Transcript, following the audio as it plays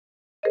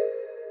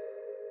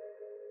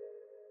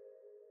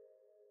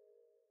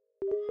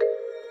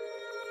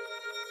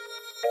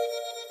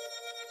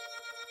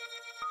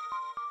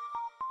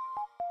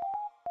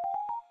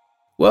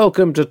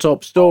Welcome to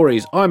Top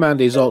Stories. I'm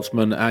Andy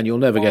Zaltzman, and you'll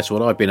never guess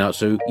what I've been up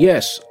to.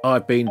 Yes,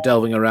 I've been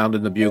delving around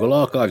in the Bugle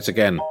archives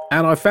again,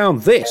 and I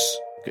found this.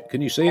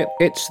 Can you see it?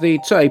 It's the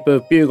tape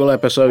of Bugle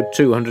episode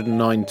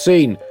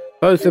 219.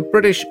 Both the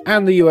British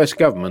and the US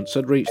governments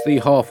had reached the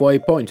halfway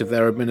point of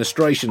their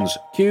administrations.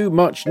 Cue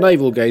much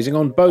navel-gazing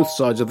on both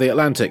sides of the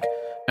Atlantic.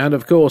 And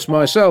of course,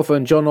 myself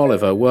and John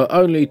Oliver were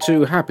only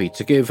too happy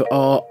to give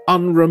our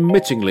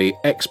unremittingly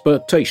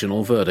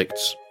expertational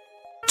verdicts.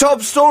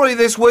 Top story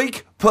this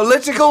week,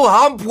 Political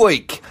Hump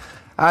Week.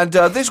 And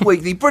this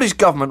week, the British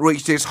government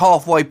reached its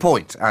halfway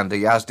point,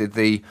 Andy, as did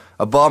the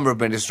Obama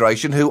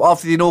administration, who,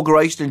 after the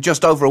inauguration in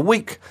just over a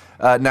week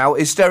now,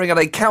 is staring at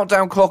a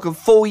countdown clock of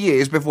 4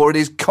 years before it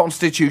is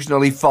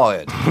constitutionally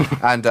fired.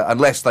 And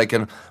unless they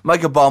can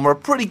make Obama a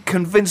pretty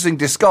convincing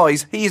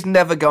disguise, he is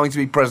never going to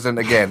be president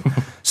again.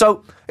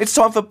 So it's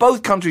time for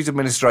both countries'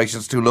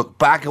 administrations to look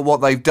back at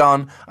what they've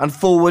done and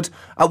forward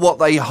at what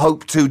they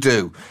hope to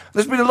do.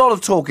 There's been a lot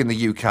of talk in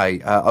the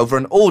UK over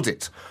an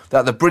audit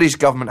that the British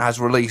government has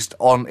released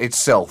on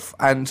itself.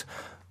 And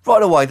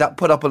right away, that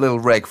put up a little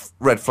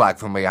red flag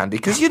for me, Andy,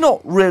 because you're not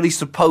really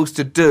supposed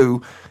to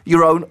do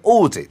your own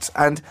audit.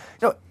 And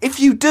if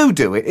you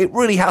do it, it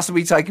really has to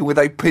be taken with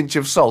a pinch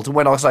of salt. And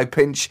when I say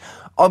pinch,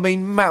 I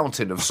mean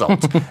mountain of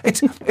salt.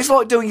 It's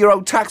like doing your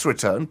own tax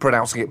return,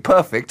 pronouncing it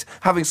perfect,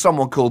 having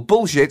someone call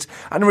bullshit,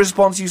 and in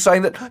response you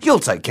saying that you'll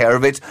take care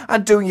of it,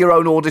 and doing your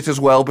own audit as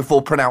well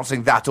before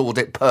pronouncing that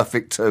audit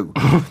perfect too.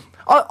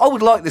 I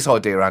would like this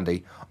idea,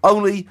 Andy,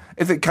 only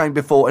if it came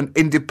before an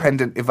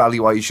independent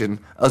evaluation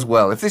as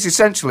well. If this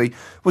essentially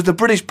was the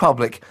British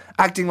public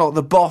acting like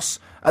the boss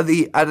at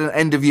an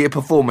end-of-year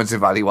performance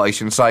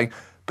evaluation, saying,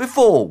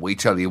 before we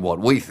tell you what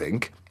we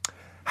think,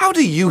 how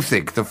do you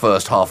think the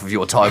first half of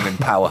your time in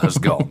power has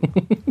gone?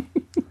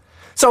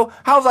 So,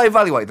 how have they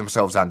evaluated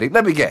themselves, Andy?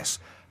 Let me guess.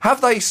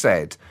 Have they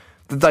said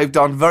that they've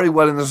done very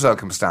well in the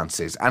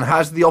circumstances? And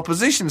has the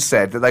opposition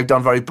said that they've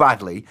done very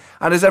badly?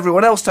 And has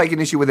everyone else taken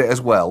issue with it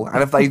as well? And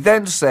have they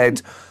then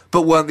said,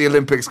 but weren't the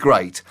Olympics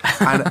great?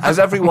 And has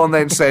everyone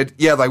then said,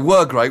 yeah, they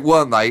were great,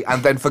 weren't they?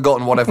 And then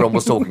forgotten what everyone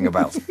was talking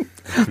about?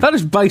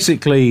 That's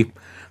basically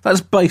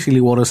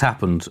what has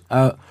happened.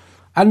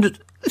 And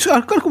it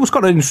was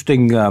quite an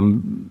interesting,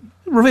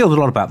 revealed a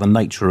lot about the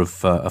nature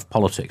of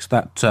politics.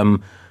 That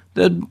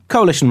the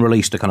coalition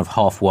released a kind of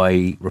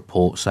halfway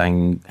report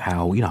saying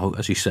how,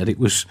 as you said, it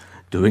was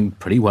doing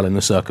pretty well in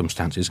the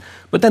circumstances.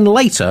 But then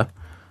later,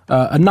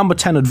 a number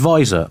 10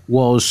 advisor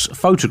was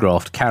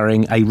photographed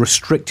carrying a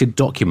restricted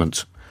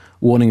document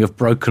warning of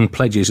broken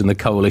pledges in the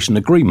coalition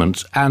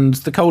agreement, and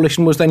the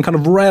coalition was then kind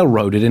of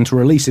railroaded into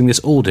releasing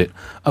this audit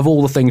of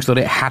all the things that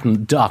it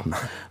hadn't done.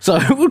 So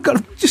it kind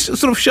of just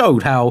sort of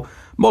showed how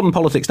modern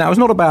politics now is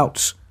not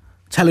about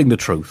telling the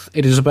truth.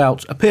 It is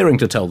about appearing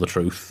to tell the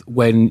truth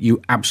when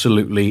you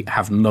absolutely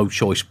have no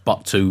choice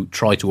but to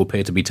try to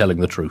appear to be telling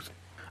the truth.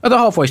 At the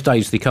halfway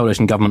stage, the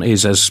coalition government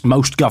is, as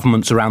most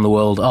governments around the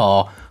world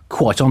are,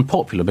 quite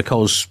unpopular,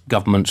 because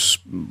governments,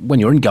 when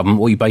you're in government,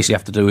 what you basically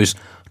have to do is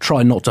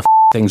try not to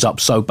things up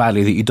so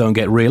badly that you don't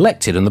get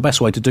re-elected, and the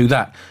best way to do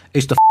that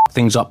is to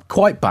things up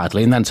quite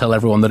badly and then tell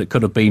everyone that it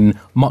could have been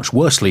much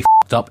worsely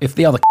up if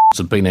the other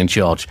had been in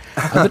charge.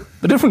 And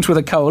the difference with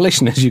a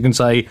coalition is you can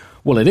say,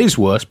 well, it is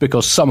worse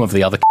because some of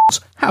the other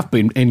have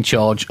been in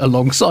charge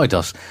alongside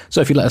us. So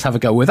if you let us have a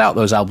go without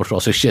those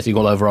albatrosses shitting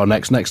all over our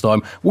necks next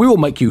time, we will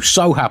make you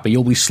so happy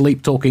you'll be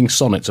sleep-talking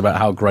sonnets about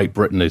how great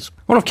Britain is.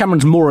 One of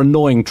Cameron's more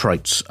annoying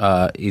traits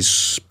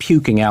is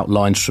puking out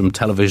lines from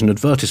television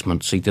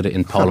advertisements. He did it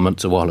in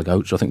Parliament a while ago,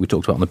 which I think we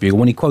talked about on the Bugle,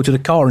 when he quoted a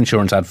car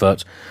insurance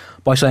advert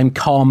by saying,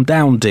 calm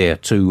down, dear,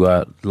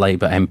 to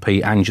Labour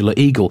MP Angela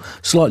Eagle,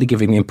 slightly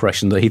giving the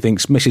impression that he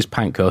thinks Mrs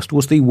Pankhurst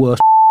was the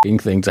worst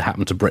thing to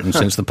happen to Britain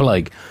since the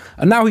plague.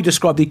 And now he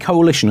described the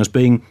coalition as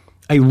being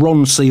a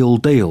Ron Seal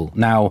deal.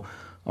 Now,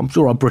 I'm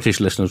sure our British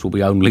listeners will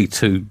be only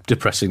too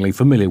depressingly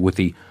familiar with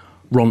the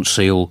Ron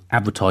Seal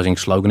advertising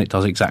slogan. It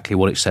does exactly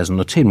what it says on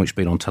the tin, which has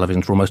been on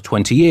television for almost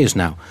 20 years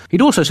now.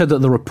 He'd also said that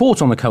the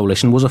report on the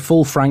coalition was a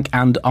full, frank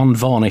and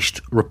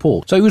unvarnished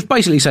report. So he was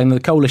basically saying that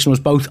the coalition was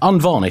both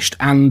unvarnished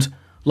and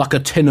like a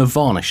tin of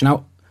varnish.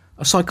 Now,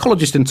 a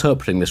psychologist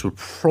interpreting this would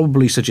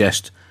probably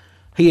suggest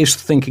he is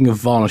thinking of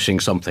varnishing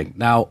something.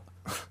 Now,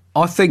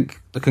 I think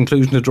the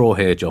conclusion to draw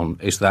here, John,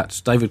 is that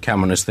David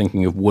Cameron is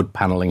thinking of wood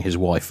panelling his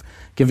wife,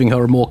 giving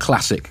her a more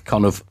classic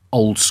kind of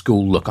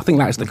old-school look. I think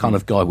that is the kind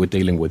of guy we're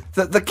dealing with.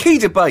 The key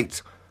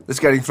debate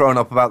that's getting thrown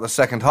up about the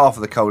second half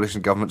of the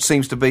coalition government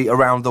seems to be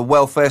around the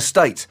welfare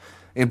state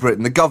in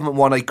Britain. The government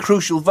won a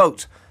crucial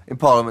vote in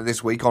Parliament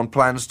this week on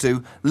plans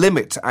to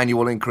limit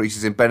annual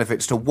increases in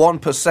benefits to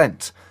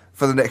 1%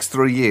 for the next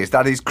 3 years.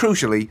 That is,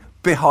 crucially,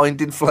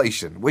 behind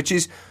inflation, which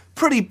is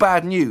pretty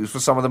bad news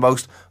for some of the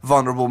most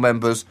vulnerable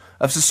members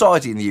of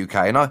society in the UK.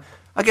 And I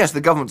guess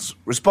the government's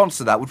response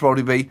to that would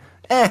probably be,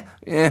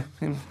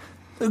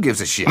 who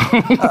gives a shit?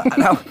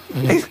 Now,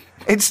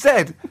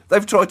 Instead,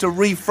 they've tried to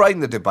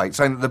reframe the debate,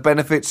 saying that the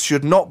benefits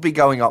should not be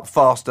going up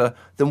faster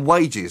than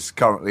wages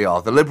currently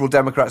are. The Liberal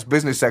Democrats'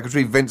 business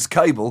secretary, Vince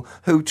Cable,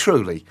 who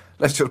truly,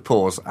 let's just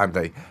pause,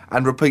 Andy,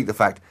 and repeat the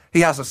fact, he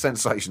has a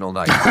sensational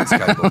name, Vince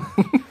Cable.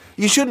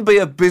 You shouldn't be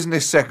a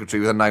business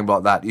secretary with a name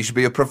like that. You should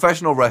be a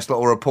professional wrestler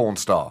or a porn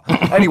star.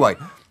 Anyway,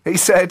 he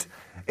said,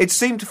 it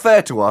seemed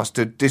fair to us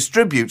to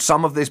distribute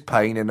some of this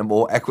pain in a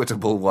more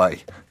equitable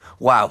way.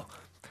 Wow.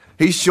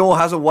 He sure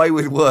has a way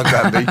with words,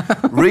 Andy.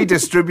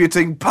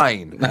 Redistributing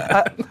pain.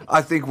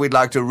 I think we'd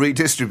like to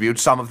redistribute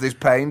some of this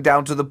pain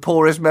down to the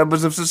poorest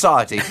members of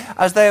society,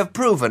 as they have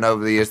proven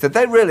over the years that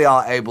they really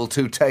are able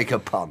to take a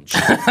punch.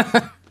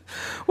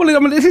 Well, I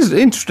mean, it is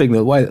interesting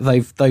the way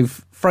that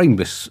they've framed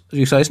this. As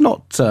you say, it's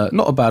not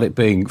about it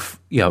being,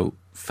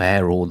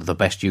 fair or the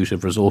best use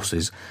of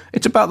resources.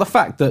 It's about the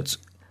fact that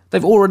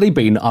they've already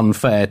been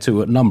unfair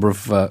to a number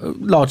of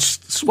large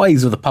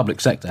swathes of the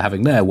public sector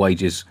having their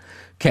wages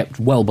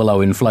kept well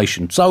below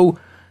inflation. So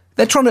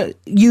they're trying to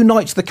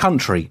unite the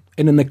country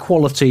in an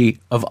equality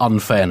of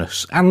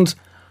unfairness. And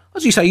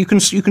as you say, you can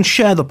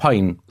share the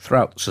pain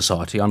throughout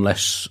society,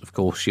 unless, of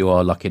course, you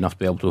are lucky enough to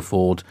be able to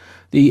afford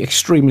the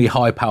extremely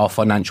high-power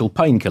financial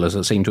painkillers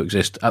that seem to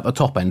exist at the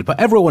top end. But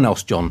everyone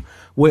else, John,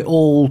 we're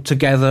all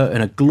together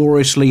in a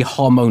gloriously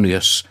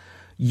harmonious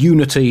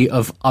unity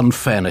of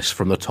unfairness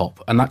from the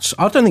top. And I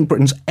don't think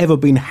Britain's ever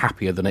been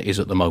happier than it is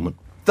at the moment.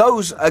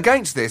 Those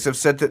against this have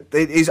said that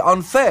it is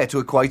unfair to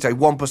equate a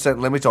 1%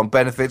 limit on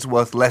benefits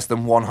worth less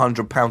than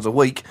 £100 a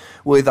week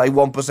with a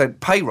 1%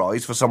 pay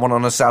rise for someone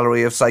on a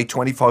salary of, say,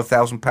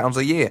 £25,000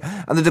 a year.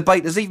 And the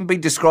debate has even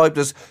been described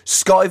as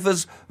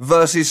skivers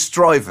versus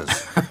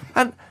strivers.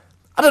 And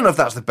I don't know if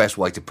that's the best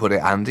way to put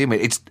it, Andy. I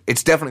mean,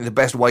 it's definitely the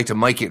best way to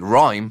make it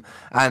rhyme.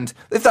 And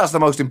if that's the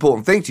most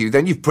important thing to you,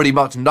 then you've pretty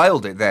much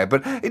nailed it there.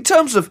 But in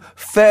terms of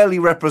fairly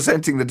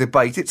representing the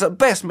debate, it's at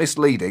best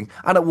misleading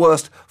and at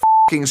worst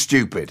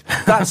stupid.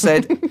 That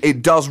said,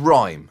 it does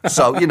rhyme.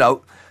 So,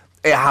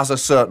 it has a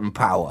certain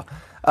power.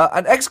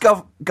 An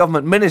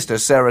ex-government minister,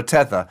 Sarah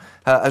Tether,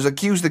 has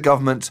accused the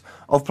government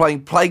of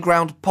playing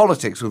playground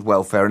politics with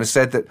welfare and has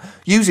said that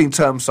using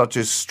terms such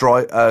as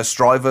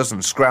strivers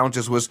and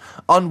scroungers was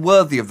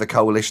unworthy of the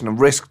coalition and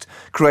risked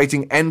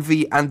creating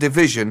envy and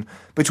division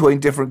between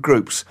different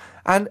groups.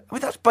 And I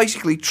mean, that's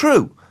basically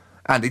true.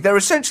 Andy, they're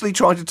essentially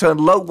trying to turn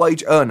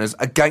low-wage earners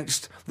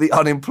against the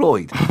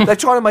unemployed. They're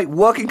trying to make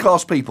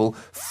working-class people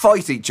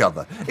fight each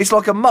other. It's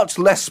like a much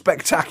less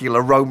spectacular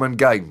Roman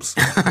games.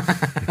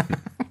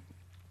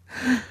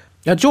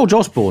 Now, George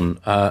Osborne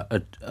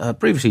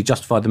previously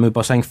justified the move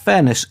by saying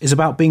fairness is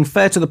about being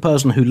fair to the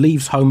person who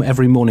leaves home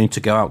every morning to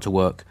go out to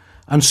work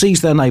and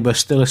sees their neighbour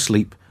still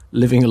asleep,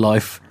 living a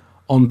life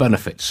on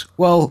benefits.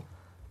 Well,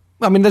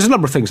 I mean, there's a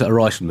number of things that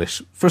arise from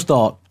this. For a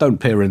start, don't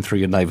peer in through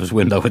your neighbour's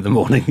window in the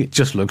morning. It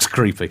just looks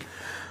creepy.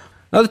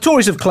 Now, the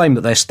Tories have claimed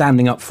that they're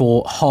standing up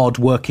for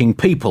hard-working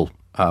people,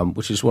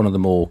 which is one of the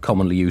more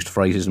commonly used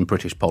phrases in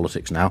British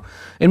politics now.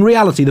 In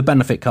reality, the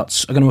benefit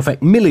cuts are going to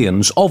affect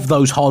millions of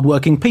those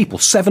hard-working people.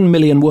 7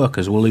 million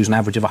workers will lose an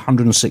average of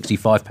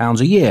 £165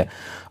 a year.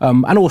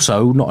 And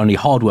also, not only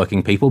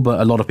hard-working people, but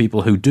a lot of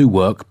people who do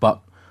work, but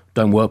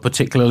don't work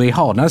particularly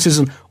hard. Now, this is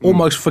an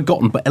almost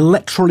forgotten but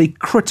electorally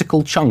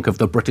critical chunk of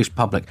the British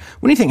public.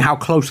 When you think how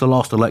close the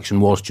last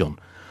election was, John,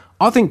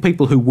 I think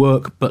people who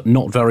work but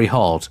not very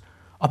hard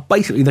are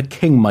basically the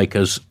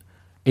kingmakers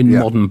in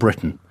modern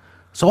Britain.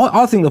 So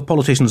I think the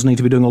politicians need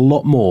to be doing a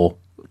lot more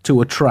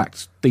to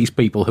attract these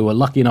people who are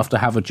lucky enough to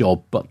have a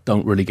job but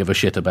don't really give a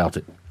shit about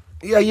it.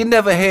 Yeah, you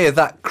never hear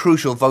that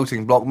crucial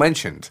voting bloc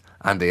mentioned,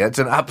 Andy. It's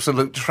an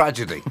absolute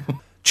tragedy.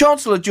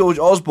 Chancellor George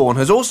Osborne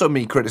has also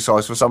been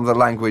criticised for some of the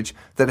language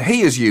that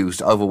he has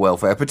used over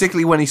welfare,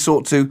 particularly when he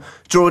sought to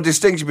draw a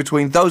distinction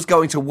between those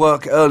going to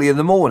work early in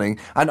the morning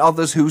and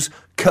others whose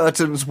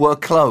curtains were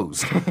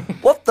closed.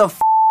 What the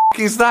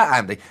is that,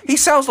 Andy? He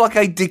sounds like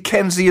a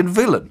Dickensian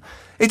villain.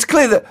 It's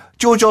clear that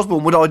George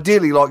Osborne would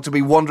ideally like to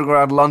be wandering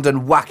around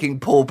London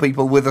whacking poor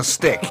people with a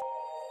stick.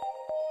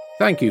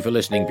 Thank you for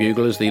listening,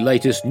 Buglers. The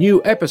latest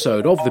new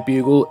episode of The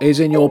Bugle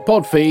is in your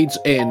pod feeds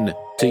in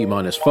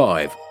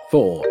T-5,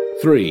 4,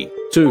 3,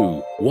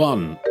 2,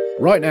 1,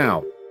 right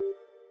now.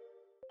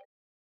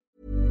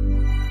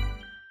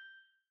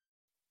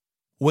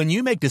 When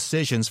you make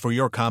decisions for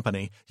your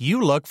company,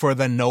 you look for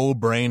the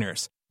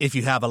no-brainers. If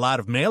you have a lot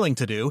of mailing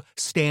to do,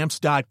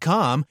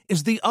 Stamps.com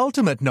is the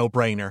ultimate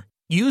no-brainer.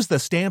 Use the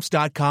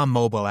Stamps.com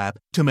mobile app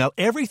to mail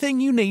everything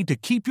you need to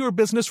keep your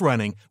business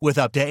running with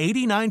up to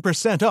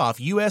 89% off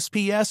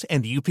USPS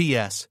and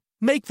UPS.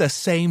 Make the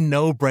same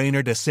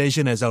no-brainer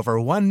decision as over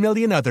 1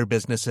 million other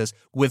businesses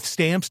with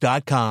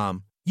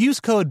Stamps.com. Use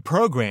code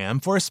PROGRAM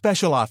for a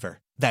special offer.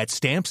 That's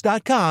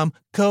Stamps.com,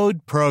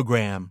 code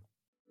PROGRAM.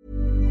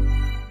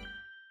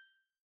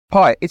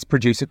 Hi, it's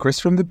producer Chris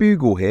from The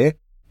Bugle here.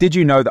 Did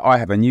you know that I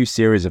have a new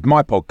series of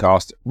my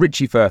podcast,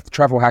 Richie Firth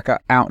Travel Hacker,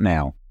 out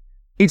now?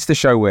 It's the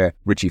show where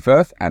Richie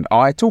Firth and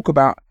I talk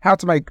about how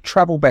to make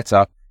travel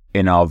better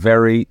in our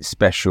very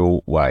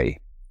special way.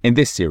 In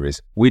this series,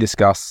 we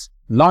discuss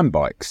Lime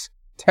bikes,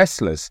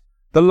 Teslas,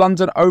 the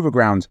London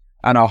Overground,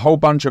 and a whole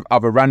bunch of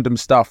other random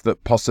stuff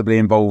that possibly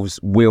involves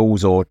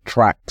wheels or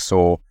tracks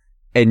or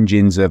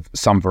engines of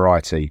some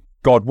variety.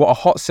 God, what a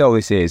hot sell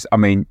this is. I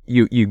mean,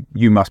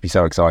 you must be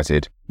so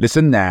excited.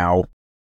 Listen now.